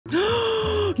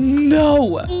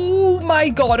No. Oh my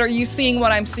God, are you seeing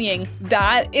what I'm seeing?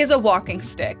 That is a walking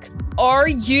stick. Are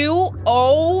you?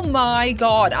 Oh my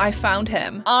God, I found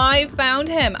him. I found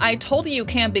him. I told you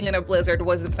camping in a blizzard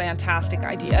was a fantastic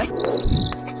idea.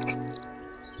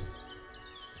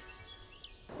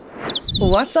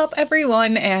 What's up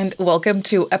everyone, and welcome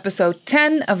to episode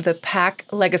 10 of the Pack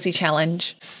Legacy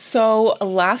Challenge. So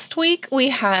last week we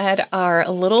had our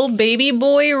little baby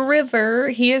boy River.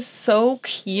 He is so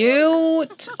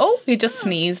cute. Oh, he just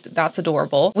sneezed. That's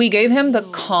adorable. We gave him the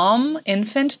calm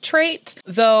infant trait,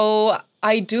 though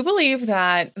I do believe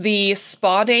that the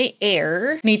spa day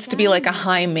air needs to be like a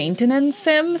high maintenance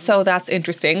sim, so that's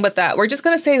interesting, but that we're just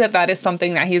gonna say that that is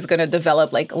something that he's gonna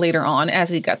develop like later on as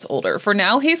he gets older. For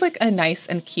now, he's like a nice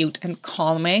and cute and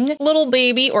calming little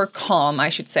baby, or calm, I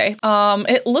should say.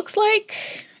 It looks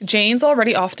like Jane's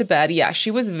already off to bed. Yeah, she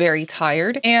was very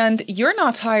tired, and you're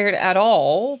not tired at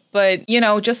all, but you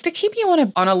know, just to keep you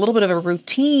on a little bit of a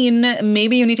routine,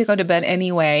 maybe you need to go to bed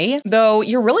anyway, though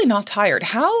you're really not tired.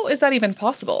 How is that even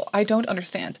possible? I don't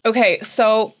understand. Okay,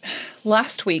 so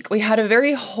last week we had a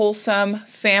very wholesome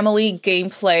family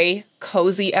gameplay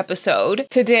cozy episode.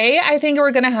 Today, I think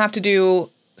we're gonna have to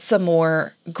do some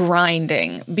more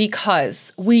grinding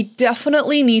because we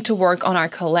definitely need to work on our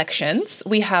collections.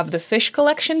 We have the fish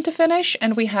collection to finish,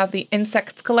 and we have the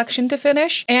insects collection to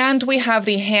finish, and we have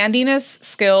the handiness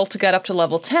skill to get up to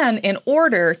level 10 in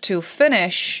order to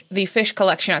finish the fish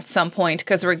collection at some point,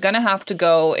 because we're gonna have to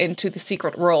go into the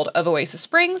secret world of Oasis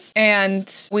Springs,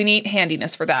 and we need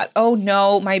handiness for that. Oh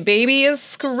no, my baby is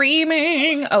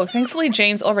screaming. Oh, thankfully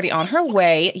Jane's already on her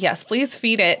way. Yes, please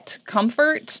feed it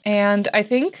comfort, and I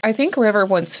think River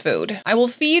wants food. I will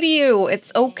feed you.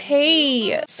 It's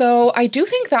okay. So I do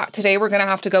think that today we're gonna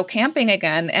have to go camping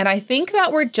again, and I think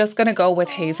that we're just gonna go with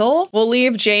Hazel. We'll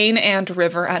leave Jane and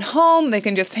River at home. They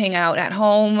can just hang out at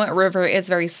home. River is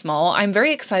very small. I'm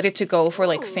very excited to go for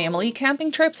like family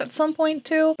camping trips at some point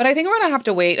too, but I think we're gonna have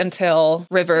to wait until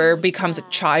River becomes a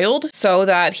child so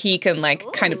that he can like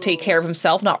kind of take care of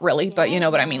himself. Not really, but you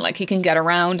know what I mean? Like he can get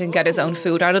around and get his own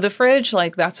food out of the fridge,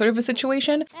 like that sort of a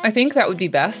situation. I think that would be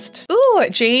best. Ooh,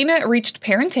 Jane reached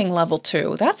parenting level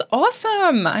 2. That's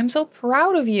awesome. I'm so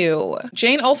proud of you.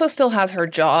 Jane also still has her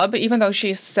job, even though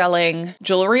she's selling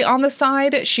jewelry on the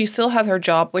side. She still has her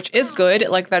job, which is good.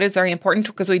 Like that is very important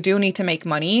because we do need to make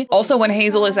money. Also, when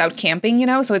Hazel is out camping, you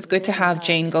know, so it's good to have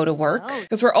Jane go to work,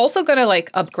 because we're also going to like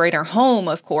upgrade our home,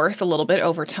 of course, a little bit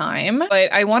over time.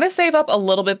 But I want to save up a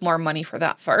little bit more money for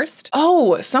that first.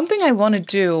 Oh, something I want to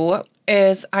do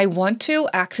is I want to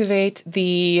activate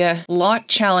the lot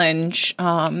challenge,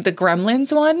 the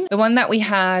Gremlins one, the one that we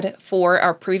had for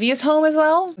our previous home as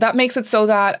well. That makes it so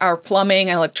that our plumbing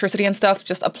and electricity and stuff,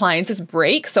 just appliances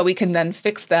break, so we can then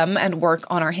fix them and work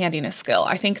on our handiness skill.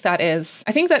 I think that is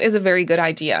a very good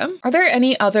idea. Are there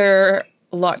any other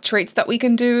lot traits that we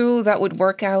can do that would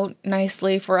work out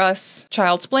nicely for us?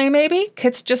 Child's play, maybe?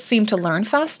 Kids just seem to learn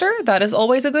faster. That is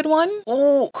always a good one.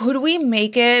 Oh, could we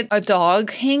make it a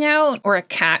dog hangout or a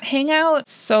cat hangout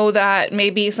so that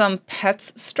maybe some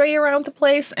pets stray around the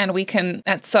place and we can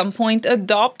at some point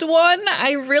adopt one?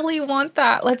 I really want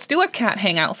that. Let's do a cat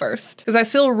hangout first, because I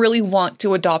still really want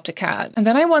to adopt a cat. And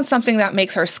then I want something that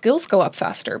makes our skills go up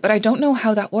faster, but I don't know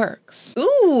how that works.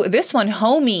 Ooh, this one,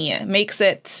 Homie, makes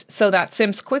it so that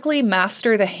Sims quickly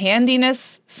master the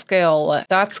handiness skill.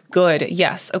 That's good.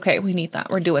 Yes. Okay, we need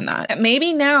that. We're doing that.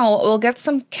 Maybe now we'll get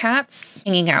some cats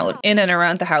hanging out in and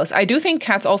around the house. I do think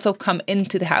cats also come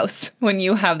into the house when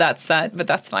you have that set, but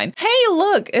that's fine. Hey,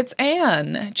 look, it's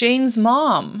Anne, Jane's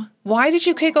mom. Why did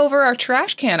you kick over our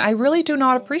trash can? I really do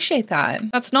not appreciate that.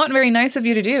 That's not very nice of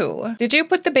you to do. Did you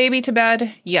put the baby to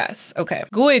bed? Yes. Okay.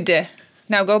 Good.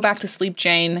 Now go back to sleep,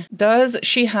 Jane. Does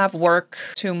she have work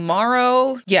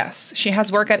tomorrow? Yes, she has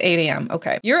work at 8 a.m.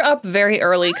 Okay. You're up very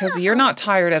early because you're not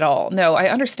tired at all. No, I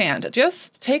understand.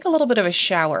 Just take a little bit of a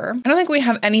shower. I don't think we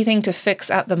have anything to fix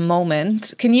at the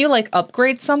moment. Can you like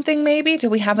upgrade something maybe? Do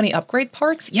we have any upgrade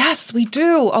parts? Yes, we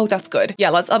do. Oh, that's good.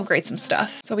 Yeah, let's upgrade some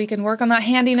stuff so we can work on that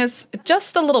handiness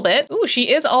just a little bit. Ooh,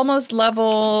 she is almost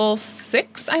level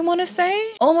 6, I want to say.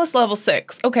 Almost level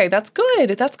 6. Okay, that's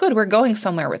good. That's good. We're going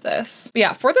somewhere with this. But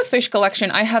yeah, for the fish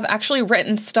collection, I have actually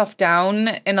written stuff down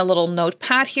in a little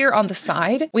notepad here on the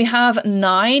side. We have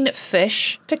 9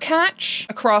 fish to catch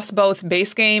across both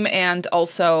base game and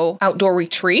also outdoor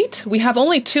retreat. We have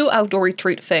only 2 outdoor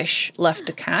retreat fish left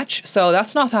to catch, so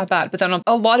that's not that bad, but then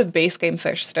a lot of base game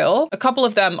fish still. A couple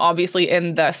of them obviously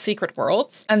in the secret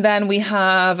worlds. And then we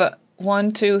have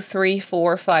 1, 2, 3,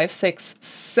 4, 5, 6,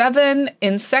 7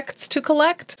 insects to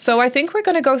collect. So I think we're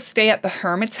gonna go stay at the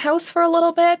hermit's house for a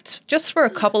little bit, just for a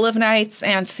couple of nights,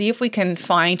 and see if we can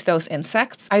find those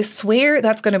insects. I swear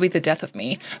that's gonna be the death of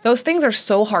me. Those things are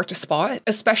so hard to spot,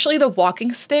 especially the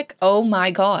walking stick. Oh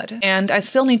my god. And I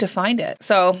still need to find it.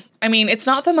 So, I mean, it's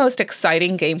not the most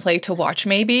exciting gameplay to watch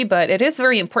maybe, but it is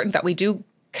very important that we do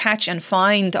catch and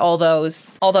find all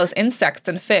those insects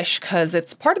and fish, because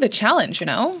it's part of the challenge, you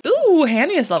know? Ooh,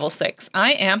 Hanny is level 6.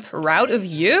 I am proud of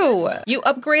you. You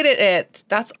upgraded it.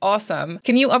 That's awesome.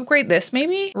 Can you upgrade this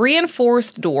maybe?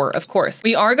 Reinforced door, of course.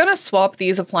 We are gonna swap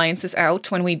these appliances out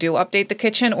when we do update the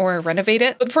kitchen or renovate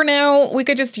it. But for now, we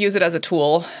could just use it as a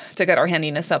tool to get our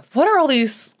handiness up. What are all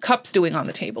these cups doing on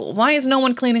the table? Why is no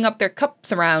one cleaning up their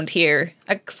cups around here?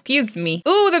 Excuse me.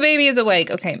 Ooh, the baby is awake.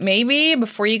 Okay, maybe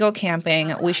before you go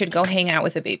camping, we should go hang out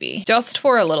with the baby. Just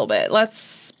for a little bit.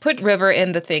 Let's put River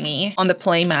in the thingy on the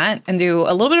play mat and do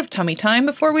a little bit of tummy time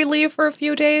before we leave for a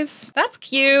few days. That's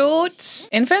cute.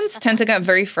 Infants tend to get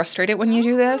very frustrated when you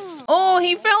do this. Oh,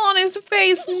 he fell on his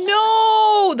face.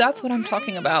 No, that's what I'm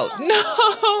talking about.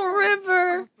 No,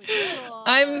 River.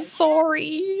 I'm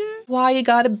sorry. Why you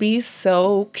gotta be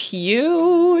so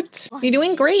cute? You're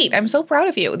doing great. I'm so proud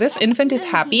of you. This infant is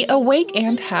happy, awake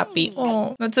and happy.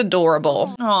 Oh, that's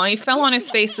adorable. Oh, he fell on his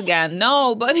face again.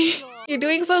 No, buddy. You're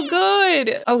doing so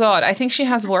good. Oh god, I think she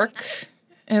has work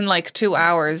in like 2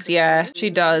 hours. Yeah, she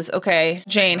does. Okay.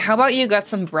 Jane, how about you get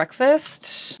some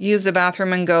breakfast, use the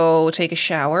bathroom and go take a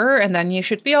shower, and then you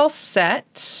should be all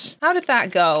set. How did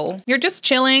that go? You're just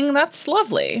chilling? That's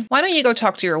lovely. Why don't you go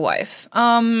talk to your wife?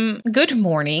 Good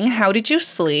morning. How did you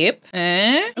sleep?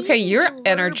 Okay, you're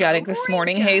energetic this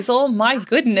morning, Hazel. My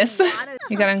goodness.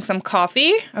 You getting some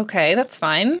coffee? Okay, that's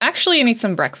fine. Actually, you need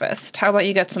some breakfast. How about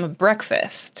you get some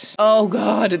breakfast? Oh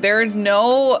god, there are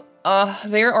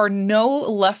no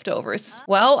leftovers.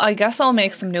 Well, I guess I'll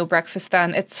make some new breakfast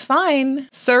then. It's fine.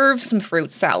 Serve some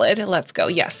fruit salad. Let's go.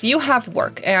 Yes, you have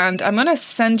work, and I'm gonna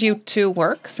send you to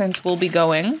work since we'll be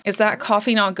going. Is that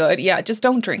coffee not good? Yeah, just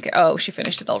don't drink it. Oh, she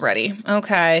finished it already.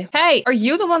 Okay. Hey, are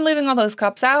you the one leaving all those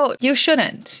cups out? You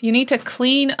shouldn't. You need to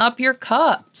clean up your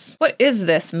cups. What is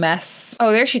this mess?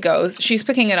 Oh, there she goes. She's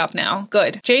picking it up now.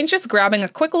 Good. Jane's just grabbing a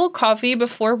quick little coffee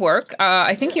before work.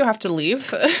 I think you have to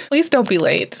leave. Please don't be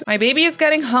late. My baby is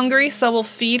getting hungry, so we'll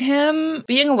feed him.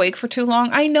 Being awake for too long.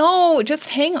 I know. Just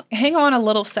hang on a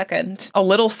little second. A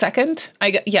little second?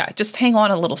 Yeah, just hang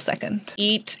on a little second.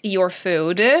 Eat your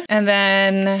food, and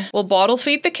then we'll bottle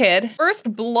feed the kid.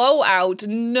 First blowout.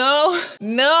 No.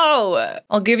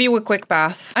 I'll give you a quick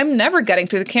bath. I'm never getting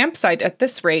to the campsite at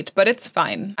this rate, but it's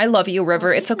fine. I love you,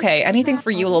 River. It's okay. Anything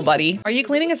for you, little buddy. Are you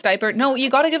cleaning his diaper? No, you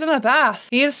gotta give him a bath.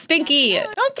 He is stinky.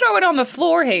 Don't throw it on the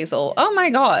floor, Hazel. Oh my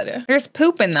god. There's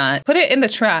poop in that. Put it in the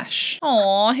trash.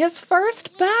 Aw, his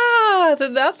first bath.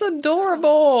 That's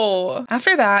adorable.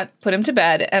 After that, put him to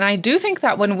bed. And I do think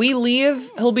that when we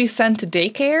leave, he'll be sent to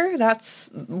daycare.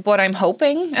 That's what I'm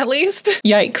hoping, at least.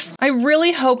 Yikes. I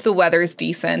really hope the weather's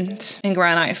decent in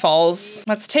Granite Falls.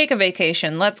 Let's take a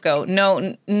vacation. Let's go.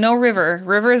 No, River.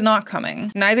 River is not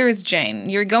coming. Neither is Jane.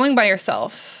 You're going by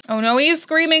yourself. Oh no, he's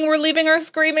screaming. We're leaving our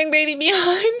screaming baby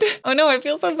behind. Oh no, I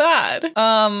feel so bad.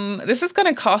 This is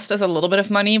gonna cost us a little bit of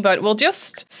money, but we'll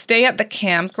just stay at the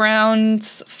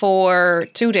campgrounds for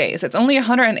 2 days. It's only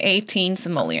 118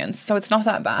 simoleons, so it's not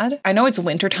that bad. I know it's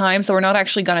winter time, so we're not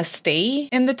actually gonna stay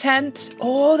in the tent.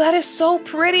 Oh, that is so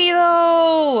pretty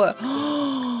though.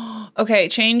 Okay,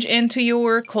 change into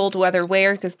your cold weather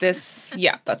wear, because this,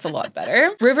 yeah, that's a lot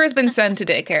better. River's been sent to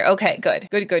daycare. Okay, good.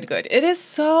 It is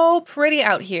so pretty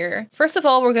out here. First of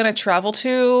all, we're gonna travel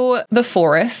to the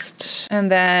forest,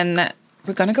 and then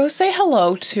we're gonna go say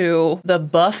hello to the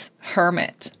buff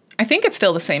hermit. I think it's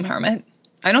still the same hermit.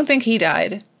 I don't think he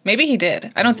died. Maybe he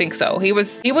did. I don't think so. He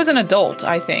was an adult,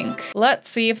 I think. Let's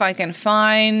see if I can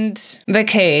find the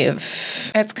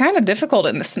cave. It's kind of difficult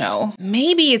in the snow.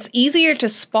 Maybe it's easier to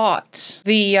spot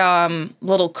the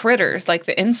little critters, like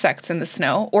the insects in the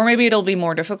snow, or maybe it'll be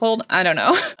more difficult. I don't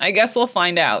know. I guess we'll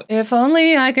find out. If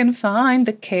only I can find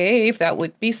the cave, that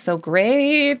would be so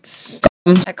great.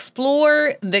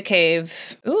 Explore the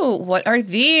cave. Ooh, what are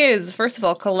these? First of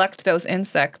all, collect those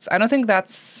insects. I don't think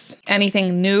that's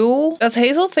anything new. Does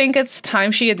Hazel think it's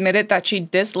time she admitted that she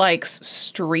dislikes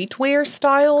streetwear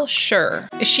style? Sure.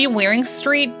 Is she wearing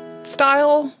streetwear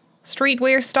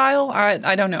style?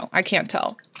 I don't know. I can't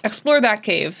tell. Explore that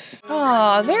cave.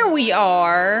 Ah, there we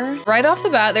are. Right off the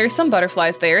bat, there's some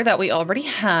butterflies there that we already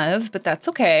have, but that's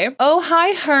okay. Oh,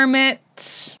 hi, hermit.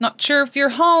 Not sure if you're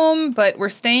home, but we're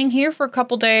staying here for a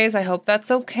couple days. I hope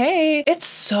that's okay. It's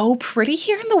so pretty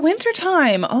here in the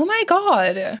wintertime. Oh my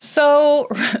God. So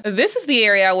this is the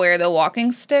area where the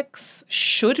walking sticks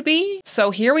should be.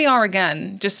 So here we are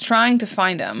again, just trying to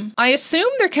find them. I assume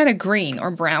they're kind of green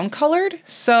or brown colored,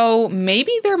 so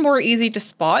maybe they're more easy to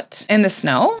spot in the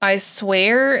snow. I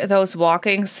swear those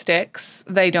walking sticks,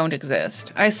 they don't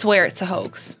exist. I swear it's a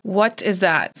hoax. What is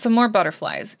that? Some more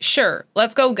butterflies. Sure,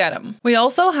 let's go get them. We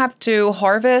also have to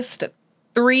harvest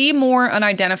 3 more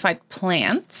unidentified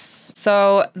plants.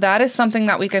 So that is something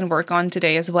that we can work on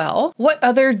today as well. What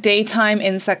other daytime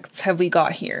insects have we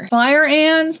got here? Fire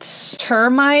ant,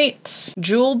 termite,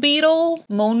 jewel beetle,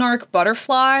 monarch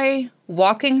butterfly,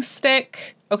 walking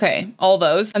stick. Okay, all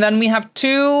those. And then we have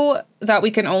 2 that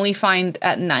we can only find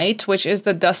at night, which is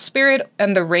the dust spirit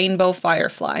and the rainbow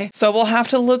firefly. So we'll have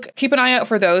to keep an eye out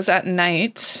for those at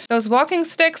night. Those walking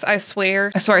sticks, I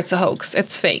swear it's a hoax.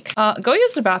 It's fake. Go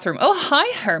use the bathroom. Oh, hi,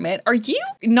 Hermit. Are you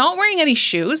not wearing any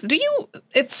shoes?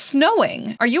 It's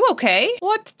snowing. Are you okay?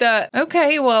 What the?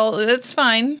 Okay, well, it's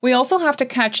fine. We also have to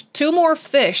catch 2 more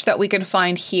fish that we can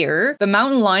find here. The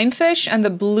mountain lionfish and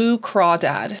the blue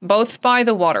crawdad, both by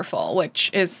the waterfall, which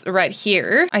is right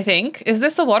here, I think. Is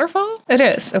this a waterfall? It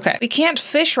is. Okay. We can't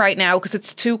fish right now because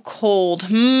it's too cold.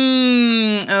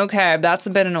 Okay, that's a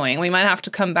bit annoying. We might have to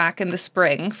come back in the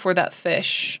spring for that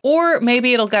fish. Or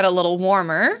maybe it'll get a little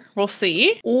warmer. We'll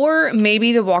see. Or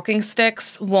maybe the walking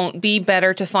sticks won't be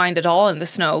better to find at all in the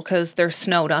snow because they're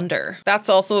snowed under. That's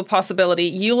also a possibility.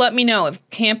 You let me know if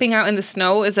camping out in the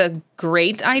snow is a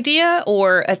great idea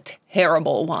or a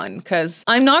terrible one, because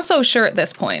I'm not so sure at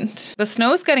this point. The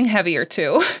snow's getting heavier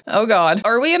too. Oh God.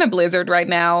 Are we in a blizzard right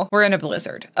now? We're in a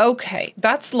blizzard. Okay,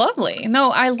 that's lovely. No,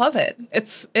 I love it.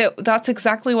 That's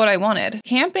exactly what I wanted.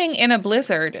 Camping in a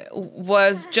blizzard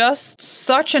was just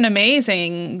such an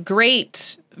amazing,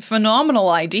 great, phenomenal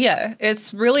idea.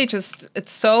 It's really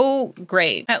it's so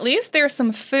great. At least there's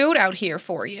some food out here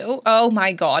for you. Oh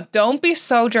my God, don't be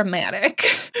so dramatic.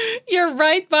 You're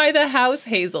right by the house,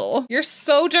 Hazel. You're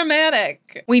so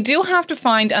dramatic. We do have to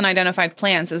find unidentified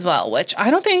plants as well, which I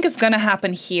don't think is gonna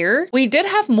happen here. We did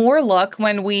have more luck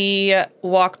when we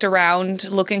walked around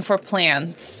looking for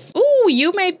plants. Ooh,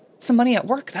 you made some money at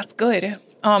work. That's good.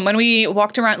 When we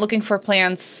walked around looking for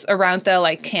plants around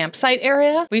the campsite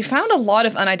area, we found a lot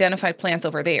of unidentified plants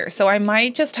over there. So I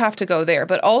might just have to go there.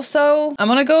 But also I'm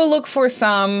gonna go look for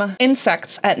some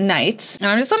insects at night,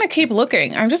 and I'm just gonna keep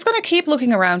looking. I'm just gonna keep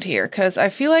looking around here because I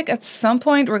feel like at some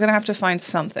point we're gonna have to find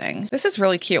something. This is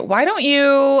really cute. Why don't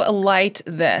you light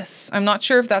this? I'm not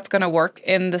sure if that's gonna work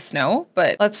in the snow,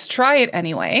 but let's try it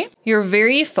anyway. You're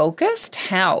very focused?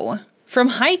 How? From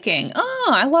hiking. Oh,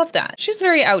 I love that. She's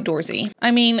very outdoorsy.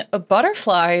 I mean,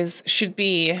 butterflies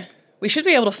we should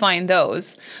be able to find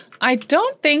those. I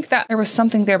don't think that there was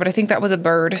something there, but I think that was a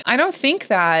bird. I don't think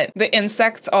that the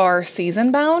insects are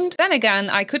season bound. Then again,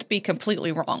 I could be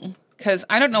completely wrong, because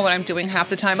I don't know what I'm doing half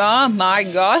the time. Oh my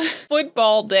God,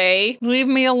 football day. Leave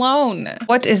me alone.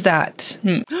 What is that?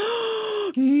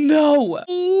 No.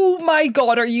 Oh my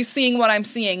God, are you seeing what I'm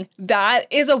seeing? That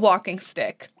is a walking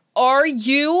stick. Are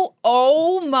you?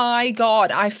 Oh my God,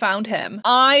 I found him.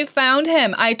 I found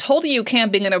him. I told you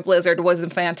camping in a blizzard was a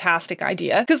fantastic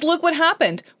idea, because look what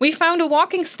happened. We found a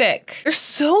walking stick. They're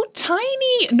so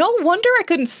tiny. No wonder I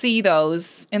couldn't see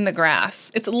those in the grass.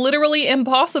 It's literally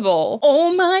impossible.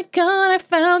 Oh my God, I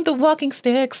found the walking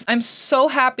sticks. I'm so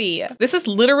happy. This is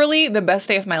literally the best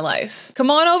day of my life. Come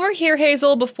on over here,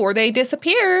 Hazel, before they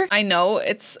disappear. I know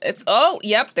it's, oh,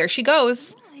 yep, there she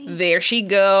goes. There she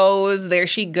goes. There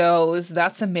she goes.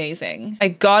 That's amazing. I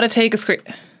gotta take a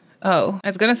Oh, I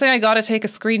was gonna say I gotta take a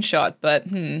screenshot,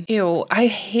 but Ew, I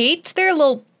hate their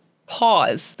little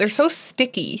paws. They're so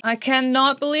sticky. I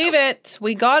cannot believe it.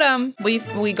 We got them.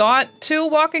 We got 2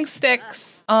 walking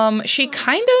sticks. She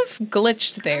kind of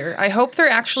glitched there. I hope they're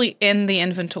actually in the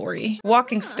inventory.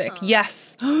 Walking stick.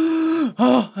 Yes.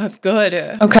 Oh, that's good.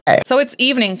 Okay. So it's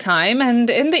evening time, and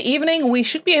in the evening we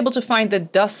should be able to find the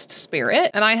dust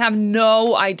spirit, and I have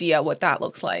no idea what that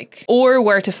looks like or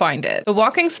where to find it. The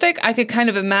walking stick, I could kind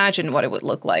of imagine what it would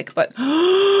look like, but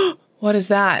what is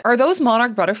that? Are those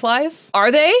monarch butterflies?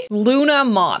 Are they? Luna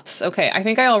moths. Okay, I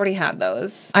think I already had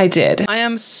those. I did. I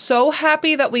am so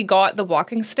happy that we got the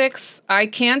walking sticks. I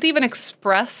can't even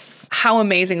express how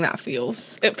amazing that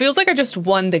feels. It feels like I just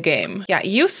won the game. Yeah,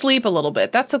 you sleep a little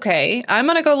bit. That's okay. I'm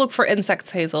gonna go look for insects,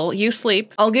 Hazel. You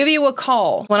sleep. I'll give you a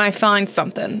call when I find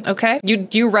something, okay?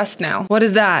 You rest now. What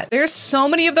is that? There's so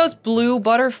many of those blue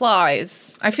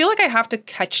butterflies. I feel like I have to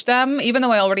catch them, even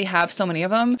though I already have so many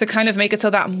of them, to kind of make it so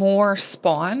that more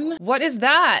spawn. What is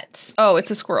that? Oh,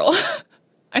 it's a squirrel.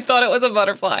 I thought it was a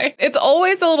butterfly. It's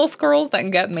always the little squirrels that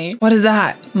get me. What is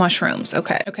that? Mushrooms.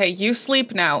 Okay. Okay, you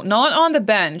sleep now. Not on the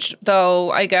bench,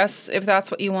 though I guess if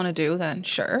that's what you want to do, then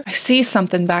sure. I see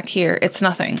something back here. It's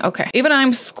nothing. Okay. Even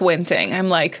I'm squinting. I'm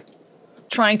like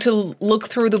trying to look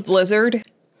through the blizzard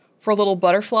for little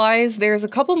butterflies. There's a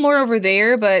couple more over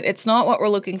there, but it's not what we're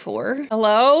looking for.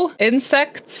 Hello?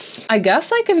 Insects? I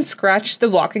guess I can scratch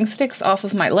the walking sticks off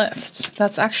of my list.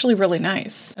 That's actually really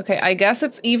nice. Okay, I guess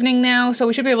it's evening now, so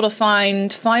we should be able to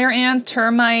find fire ant,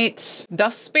 termite,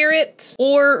 dust spirit,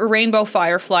 or rainbow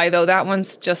firefly, though that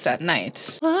one's just at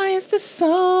night. Why is this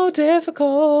so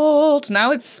difficult? Now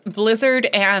it's blizzard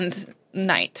and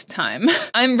night time.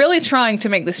 I'm really trying to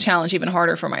make this challenge even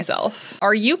harder for myself.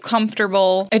 Are you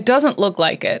comfortable? It doesn't look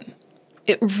like it.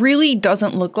 It really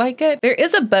doesn't look like it. There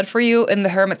is a bed for you in the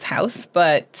hermit's house,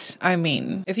 but I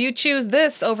mean, if you choose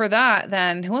this over that,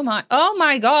 then who am I? Oh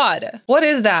my God. What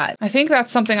is that? I think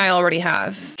that's something I already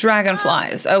have.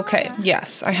 Dragonflies. Okay.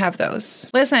 Yes, I have those.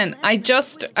 Listen, I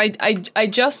just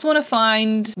want to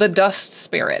find the dust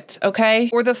spirit, okay?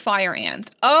 Or the fire ant.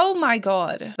 Oh my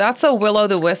God. That's a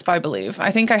will-o'-the-wisp, I believe.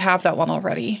 I think I have that one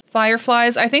already.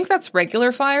 Fireflies. I think that's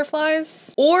regular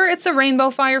fireflies. Or it's a rainbow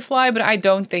firefly, but I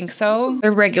don't think so. They're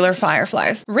regular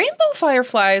fireflies. Rainbow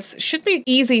fireflies should be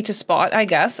easy to spot, I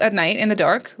guess, at night in the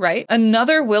dark, right?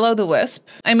 Another will-o'-the-wisp.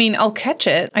 I mean, I'll catch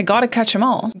it. I gotta catch them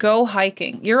all. Go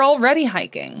hiking. You're already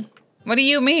hiking. What do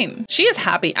you mean? She is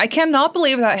happy. I cannot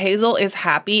believe that Hazel is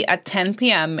happy at 10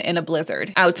 p.m. in a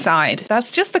blizzard outside.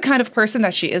 That's just the kind of person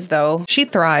that she is, though. She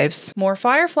thrives. More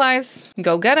fireflies.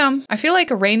 Go get them. I feel like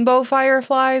rainbow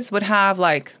fireflies would have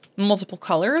like multiple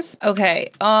colors.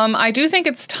 Okay, I do think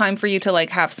it's time for you to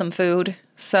like have some food.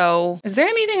 So is there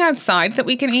anything outside that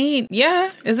we can eat?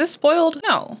 Yeah. Is this spoiled?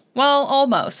 No. Well,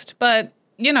 almost, but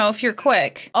you know, if you're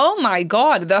quick. Oh my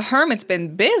God, the hermit's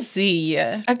been busy.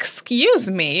 Excuse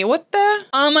me, what the?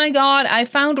 Oh my God, I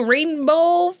found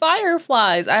rainbow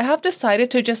fireflies. I have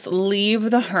decided to just leave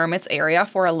the hermit's area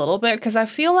for a little bit because I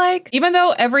feel like even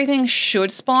though everything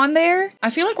should spawn there,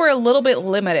 I feel like we're a little bit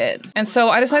limited. And so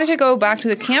I decided to go back to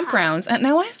the campgrounds and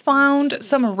now I found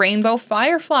some rainbow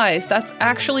fireflies. That's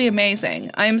actually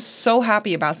amazing. I am so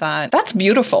happy about that. That's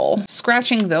beautiful.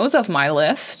 Scratching those off my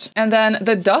list. And then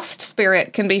the dust spirit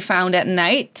can be found at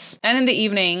night and in the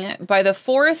evening by the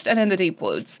forest and in the deep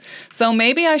woods. So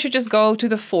maybe I should just go to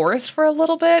the forest for a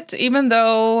little bit, even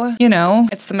though, you know,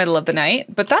 it's the middle of the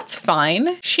night, but that's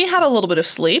fine. She had a little bit of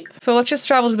sleep. So let's just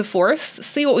travel to the forest,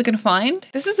 see what we can find.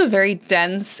 This is a very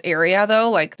dense area though.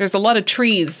 Like there's a lot of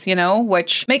trees, you know,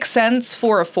 which makes sense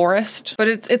for a forest, but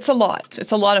it's a lot.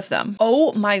 It's a lot of them.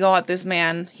 Oh my God, this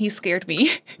man, he scared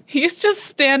me. He's just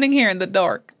standing here in the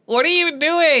dark. What are you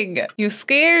doing? You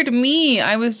scared me.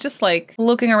 I was just like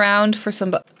looking around for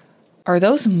some. Are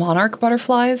those monarch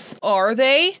butterflies? Are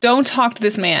they? Don't talk to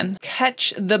this man.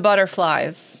 Catch the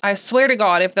butterflies. I swear to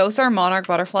God, if those are monarch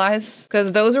butterflies,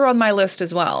 because those are on my list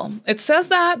as well. It says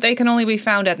that they can only be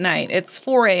found at night. It's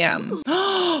 4 a.m.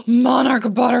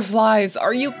 Monarch butterflies.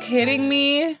 Are you kidding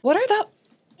me? What are the?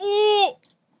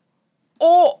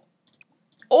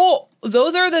 Oh,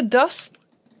 those are the dust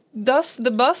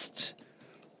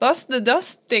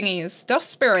thingies, dust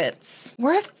spirits.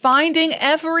 We're finding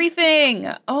everything.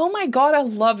 Oh my God, I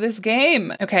love this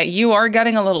game. Okay, you are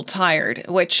getting a little tired,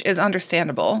 which is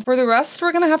understandable. For the rest,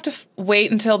 we're gonna have to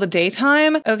wait until the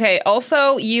daytime. Okay,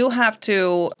 also, you have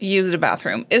to use the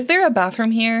bathroom. Is there a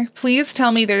bathroom here? Please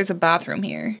tell me there's a bathroom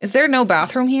here. Is there no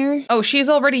bathroom here? Oh, she's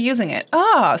already using it.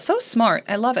 Ah, so smart.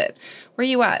 I love it. Where are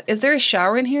you at? Is there a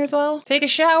shower in here as well? Take a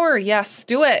shower. Yes,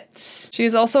 do it.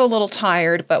 She's also a little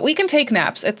tired, but we can take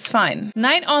naps. It's fine.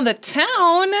 Night on the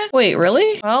town. Wait,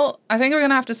 really? Well, I think we're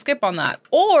gonna have to skip on that.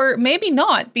 Or maybe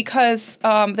not, because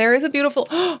there is a beautiful,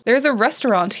 there's a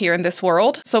restaurant here in this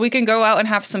world. So we can go out and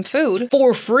have some food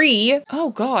for free. Oh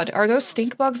God, are those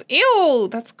stink bugs? Ew,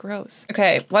 that's gross.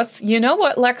 Okay, you know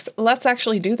what, Lex, let's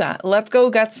actually do that. Let's go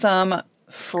get some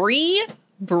free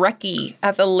brekkie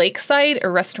at the lakeside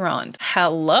restaurant.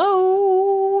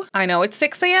 Hello. I know it's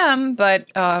 6 a.m.,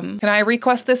 but can I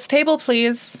request this table,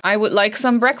 please? I would like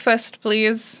some breakfast,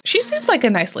 please. She seems like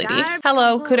a nice lady.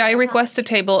 Hello, could I request a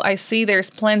table? I see there's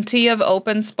plenty of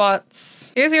open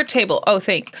spots. Here's your table. Oh,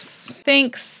 thanks.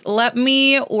 Thanks. Let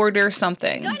me order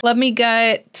something. Let me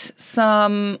get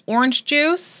some orange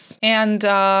juice and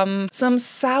some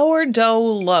sourdough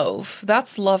loaf.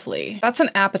 That's lovely. That's an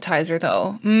appetizer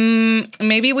though.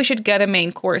 Maybe we should get a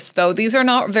main course though. These are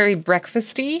not very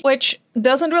breakfasty, which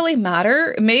doesn't really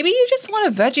matter. Maybe you just want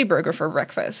a veggie burger for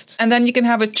breakfast. And then you can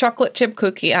have a chocolate chip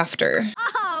cookie after.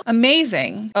 Oh.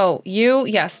 Amazing. Oh,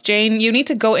 yes, Jane, you need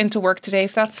to go into work today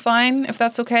if that's fine, if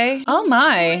that's okay. Oh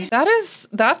my,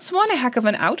 that's one heck of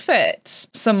an outfit,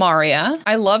 Samaria.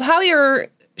 I love how your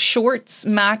shorts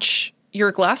match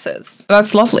your glasses.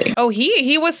 That's lovely. Oh,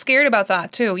 he was scared about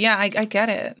that too. Yeah, I get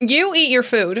it. You eat your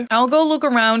food. I'll go look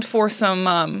around for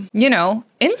some,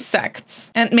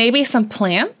 insects and maybe some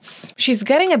plants. She's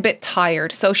getting a bit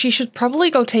tired, so she should probably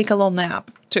go take a little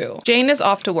nap too. Jane is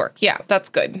off to work. Yeah, that's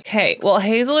good. Okay, well,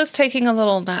 Hazel is taking a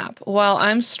little nap while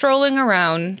I'm strolling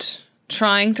around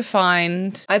trying to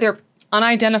find either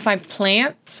unidentified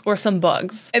plants or some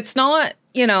bugs. It's not,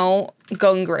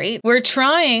 going great. We're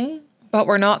trying, but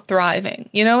we're not thriving.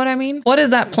 You know what I mean? What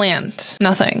is that plant?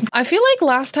 Nothing. I feel like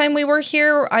last time we were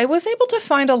here, I was able to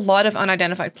find a lot of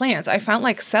unidentified plants. I found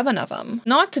like 7 of them.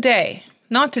 Not today.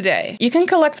 Not today. You can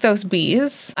collect those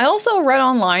bees. I also read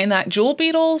online that jewel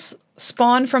beetles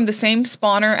spawn from the same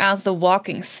spawner as the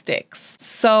walking sticks.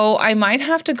 So I might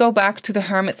have to go back to the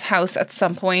hermit's house at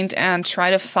some point and try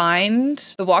to find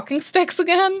the walking sticks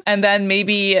again. And then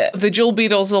maybe the jewel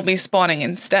beetles will be spawning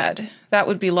instead. That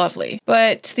would be lovely.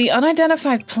 But the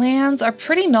unidentified plants are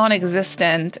pretty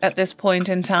non-existent at this point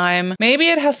in time. Maybe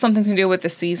it has something to do with the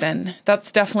season. That's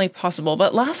definitely possible.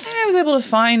 But last time I was able to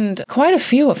find quite a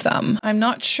few of them. I'm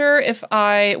not sure if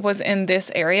I was in this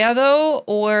area though,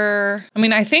 or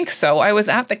I think so. I was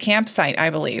at the campsite, I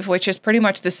believe, which is pretty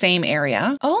much the same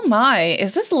area. Oh my,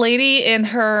 is this lady in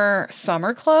her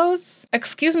summer clothes?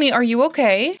 Excuse me, are you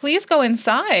okay? Please go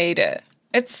inside.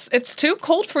 It's too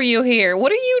cold for you here.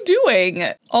 What are you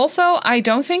doing? Also, I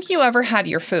don't think you ever had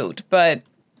your food, but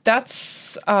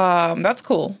that's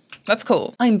cool. That's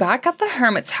cool. I'm back at the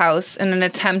hermit's house in an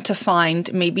attempt to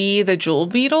find maybe the jewel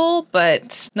beetle,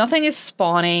 but nothing is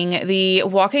spawning. The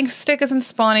walking stick isn't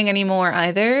spawning anymore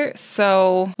either,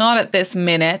 so not at this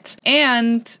minute.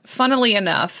 And funnily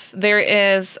enough, there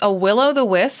is a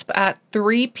will-o'-the-wisp at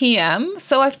 3 p.m.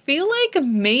 So I feel like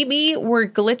maybe we're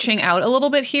glitching out a little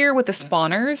bit here with the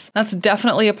spawners. That's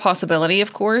definitely a possibility,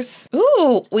 of course.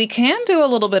 Ooh, we can do a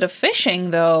little bit of fishing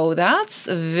though. That's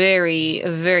very,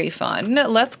 very fun.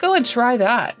 Let's go and try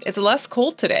that. It's less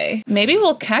cold today. Maybe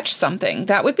we'll catch something.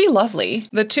 That would be lovely.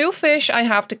 The 2 fish I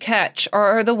have to catch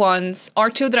are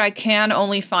 2 that I can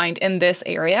only find in this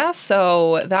area.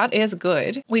 So that is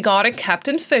good. We got a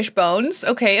Captain Fishbones.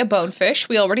 Okay, a bonefish.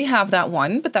 We already have that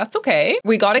one, but that's okay.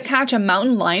 We got to catch a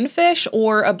mountain lionfish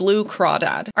or a blue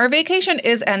crawdad. Our vacation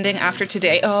is ending after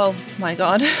today. Oh my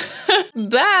God.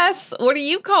 Bess, what are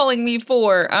you calling me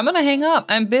for? I'm gonna hang up.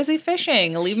 I'm busy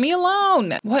fishing. Leave me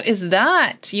alone. What is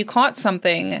that? You caught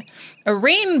something. A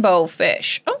rainbow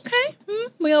fish. Okay,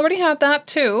 we already had that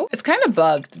too. It's kind of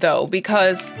bugged though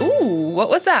because, ooh, what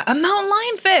was that? A mountain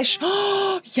lionfish.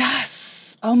 Oh,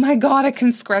 yes. Oh my God, I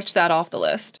can scratch that off the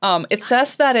list. It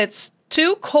says that it's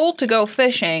too cold to go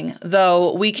fishing,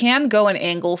 though we can go and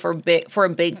angle for a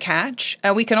big catch.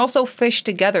 And we can also fish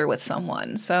together with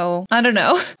someone. So I don't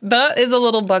know. That is a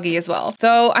little buggy as well.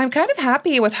 Though I'm kind of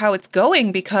happy with how it's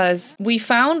going because we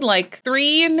found like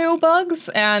 3 new bugs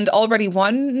and already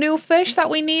 1 new fish that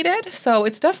we needed. So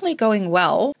it's definitely going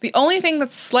well. The only thing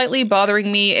that's slightly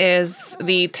bothering me is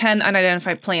the 10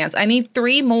 unidentified plants. I need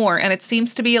 3 more and it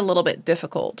seems to be a little bit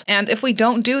difficult. And if we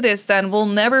don't do this, then we'll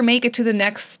never make it to the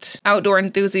next outdoor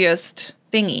enthusiast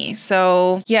thingy.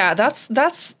 So yeah, that's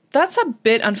a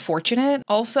bit unfortunate.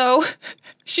 Also,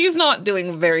 she's not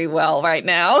doing very well right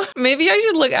now. Maybe I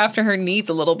should look after her needs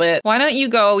a little bit. Why don't you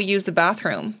go use the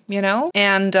bathroom,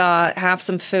 and have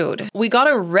some food. We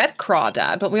got a red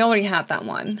crawdad, but we already had that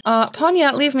one.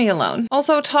 Panya, leave me alone.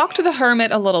 Also, talk to the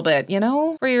hermit a little bit,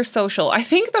 for your social. I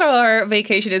think that our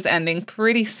vacation is ending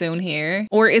pretty soon here.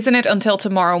 Or isn't it until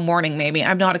tomorrow morning, maybe?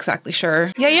 I'm not exactly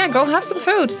sure. Yeah, go have some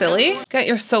food, silly. Get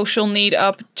your social need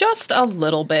up just a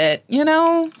little bit,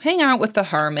 hang out with the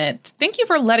hermit. Thank you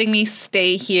for letting me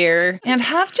stay here and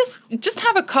just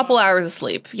have a couple hours of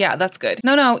sleep. Yeah, that's good.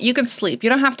 No, you can sleep. You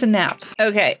don't have to nap.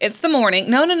 Okay, it's the morning.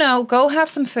 No, go have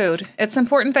some food. It's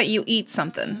important that you eat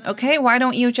something, okay? Why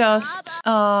don't you just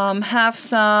have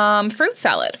some fruit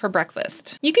salad for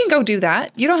breakfast? You can go do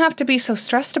that. You don't have to be so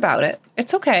stressed about it.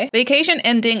 It's okay. Vacation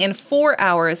ending in 4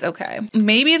 hours. Okay.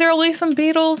 Maybe there'll be some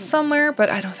beetles somewhere, but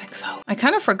I don't think so. I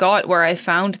kind of forgot where I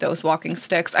found those walking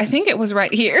sticks. I think it was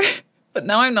right here. But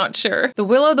now I'm not sure. The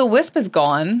will-o'-the-wisp is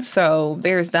gone, so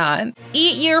there's that.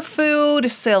 Eat your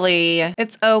food, silly.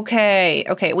 It's okay.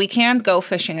 Okay, we can't go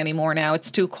fishing anymore now.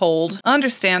 It's too cold.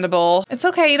 Understandable. It's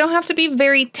okay. You don't have to be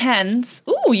very tense.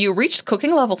 Ooh, you reached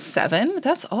cooking level 7?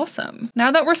 That's awesome.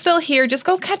 Now that we're still here, just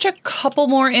go catch a couple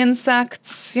more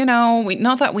insects. You know,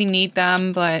 not that we need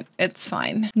them, but it's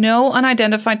fine. No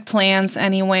unidentified plants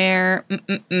anywhere.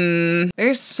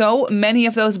 There's so many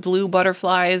of those blue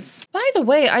butterflies. By the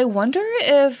way, I wonder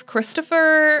if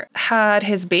Christopher had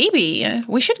his baby.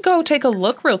 We should go take a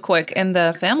look real quick in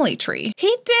the family tree.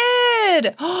 He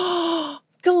did!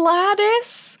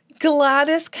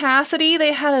 Gladys Cassidy,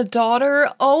 they had a daughter.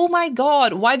 Oh my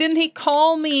God, why didn't he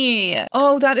call me?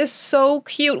 Oh, that is so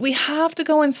cute. We have to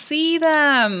go and see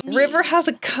them. River has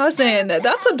a cousin.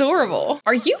 That's adorable.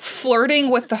 Are you flirting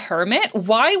with the hermit?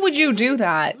 Why would you do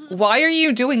that? Why are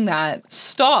you doing that?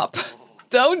 Stop.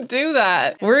 Don't do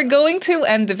that. We're going to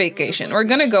end the vacation. We're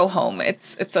gonna go home.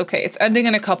 It's okay. It's ending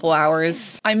in a couple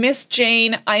hours. I miss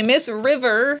Jane. I miss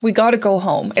River. We gotta go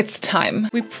home. It's time.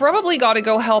 We probably gotta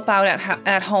go help out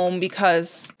at home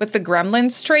because with the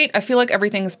gremlins trait, I feel like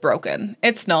everything's broken.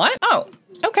 It's not? Oh.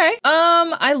 Okay.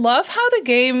 I love how the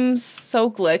game's so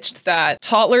glitched that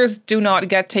toddlers do not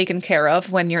get taken care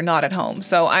of when you're not at home.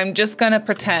 So I'm just gonna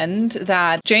pretend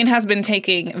that Jane has been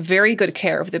taking very good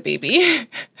care of the baby.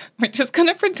 We're just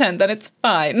gonna pretend that it's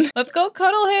fine. Let's go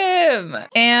cuddle him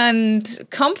and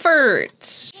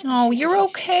comfort. Oh, you're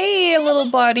okay, little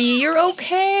buddy. You're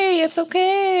okay. It's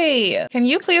okay. Can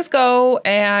you please go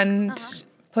and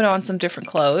put on some different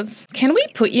clothes? Can we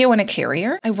put you in a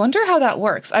carrier? I wonder how that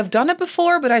works. I've done it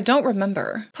before, but I don't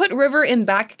remember. Put River in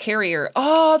back carrier.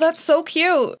 Oh, that's so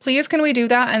cute. Please, can we do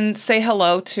that and say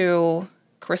hello to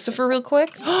Christopher real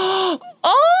quick? Oh,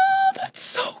 that's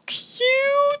so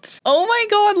cute. Oh my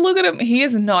God, look at him. He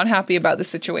is not happy about the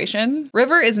situation.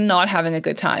 River is not having a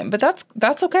good time, but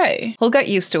that's okay. He'll get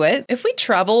used to it. If we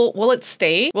travel, will it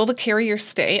stay? Will the carrier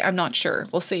stay? I'm not sure.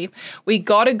 We'll see. We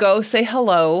gotta go say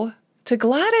hello to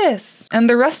Gladys and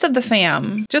the rest of the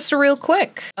fam. Just real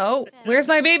quick. Oh, where's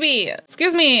my baby?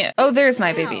 Excuse me. Oh, there's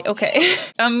my baby. Okay.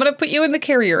 I'm gonna put you in the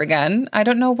carrier again. I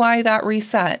don't know why that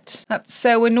reset. That's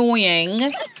so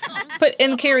annoying. Put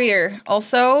in carrier.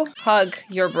 Also, hug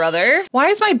your brother. Why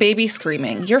is my baby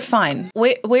screaming? You're fine.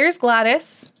 Wait, where's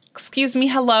Gladys? Excuse me,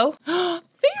 hello?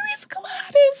 There is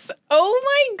Gladys. Oh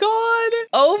my God.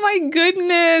 Oh my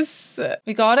goodness.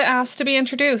 We gotta ask to be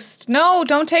introduced. No,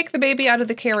 don't take the baby out of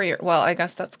the carrier. Well, I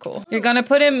guess that's cool. You're gonna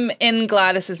put him in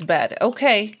Gladys's bed.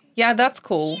 Okay. Yeah, that's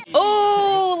cool.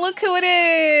 Oh, look who it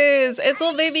is. It's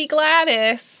little baby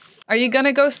Gladys. Are you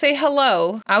gonna go say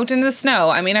hello out in the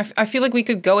snow? I mean, I feel like we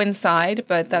could go inside,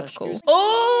 but that's cool.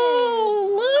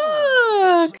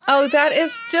 Oh, look. Oh, that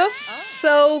is just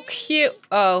so cute.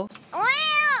 Oh.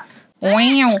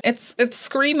 Wow. It's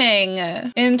screaming.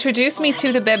 Introduce me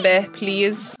to the baby,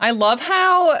 please. I love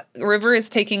how River is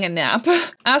taking a nap.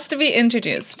 Asked to be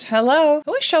introduced. Hello.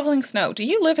 Who is shoveling snow? Do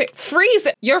you live here? Freeze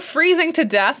it. You're freezing to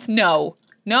death? No.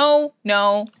 No,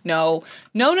 no, no,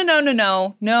 no, no, no, no,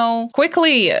 no, no.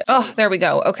 Quickly. Oh, there we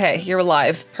go. Okay, you're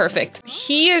alive. Perfect.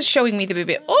 He is showing me the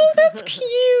baby. Oh, that's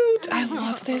cute. I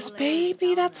love this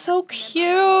baby. That's so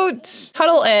cute.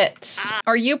 Cuddle it.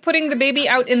 Are you putting the baby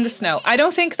out in the snow? I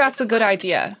don't think that's a good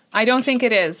idea. I don't think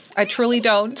it is. I truly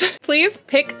don't. Please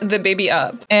pick the baby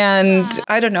up and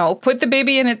I don't know, put the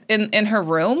baby in her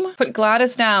room. Put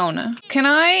Gladys down.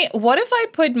 What if I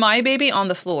put my baby on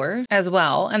the floor as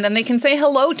well and then they can say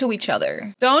hello to each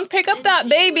other? Don't pick up that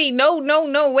baby. No, no,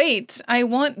 no, wait. I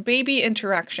want baby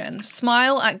interaction.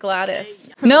 Smile at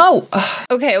Gladys. No. Ugh.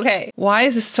 Okay. Why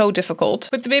is this so difficult?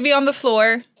 Put the baby on the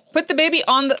floor. Put the baby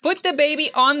on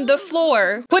the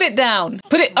floor. Put it down.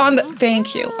 Put it on the,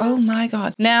 thank you. Oh my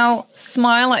God. Now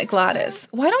smile at Gladys.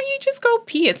 Why don't you just go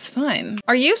pee? It's fine.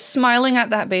 Are you smiling at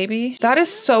that baby? That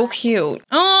is so cute.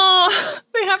 Oh,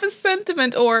 they have a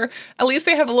sentiment, or at least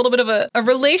they have a little bit of a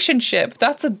relationship.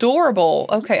 That's adorable.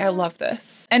 Okay, I love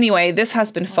this. Anyway, this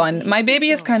has been fun. My baby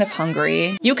is kind of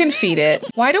hungry. You can feed it.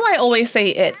 Why do I always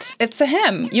say it? It's a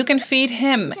him. You can feed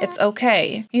him. It's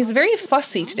okay. He's very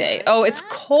fussy today. Oh, it's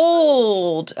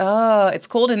cold. Oh, it's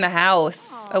cold in the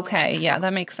house. Okay, yeah,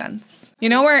 that makes sense. You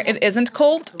know where it isn't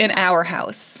cold? In our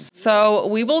house. So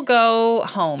we will go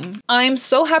home. I'm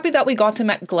so happy that we got to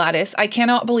meet Gladys. I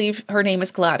cannot believe her name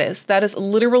is Gladys. That is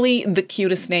literally the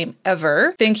cutest name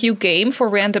ever. Thank you, game, for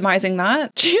randomizing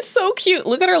that. She's so cute.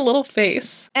 Look at her little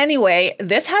face. Anyway,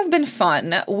 this has been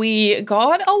fun. We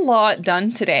got a lot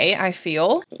done today, I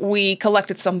feel. We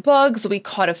collected some bugs. We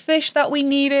caught a fish that we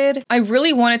needed. I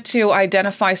really wanted to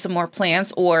identify some more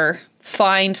plants or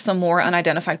find some more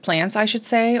unidentified plants, I should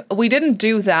say. We didn't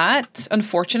do that,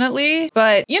 unfortunately,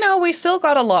 but you know, we still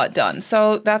got a lot done,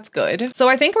 so that's good. So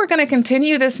I think we're going to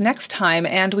continue this next time,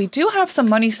 and we do have some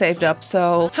money saved up,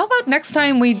 so how about next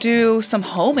time we do some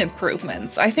home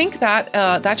improvements? I think that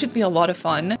that should be a lot of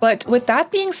fun. But with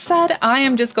that being said, I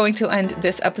am just going to end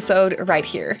this episode right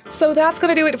here. So that's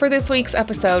going to do it for this week's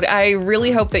episode. I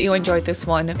really hope that you enjoyed this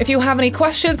one. If you have any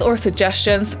questions or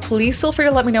suggestions, please feel free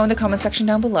to let me know in the comment section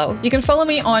down below. You can follow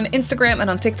me on Instagram and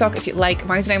on TikTok if you'd like.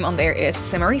 My username on there is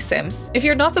simmarysims. If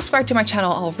you're not subscribed to my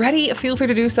channel already, feel free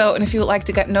to do so. And if you would like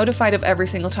to get notified of every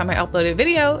single time I upload a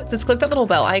video, just click that little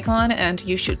bell icon and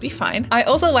you should be fine. I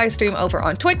also live stream over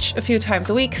on Twitch a few times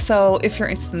a week, so if you're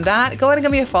interested in that, go ahead and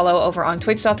give me a follow over on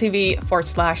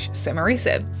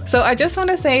twitch.tv/simmarysims. So I just want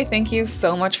to say thank you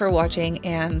so much for watching,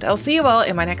 and I'll see you all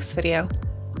in my next video.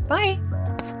 Bye!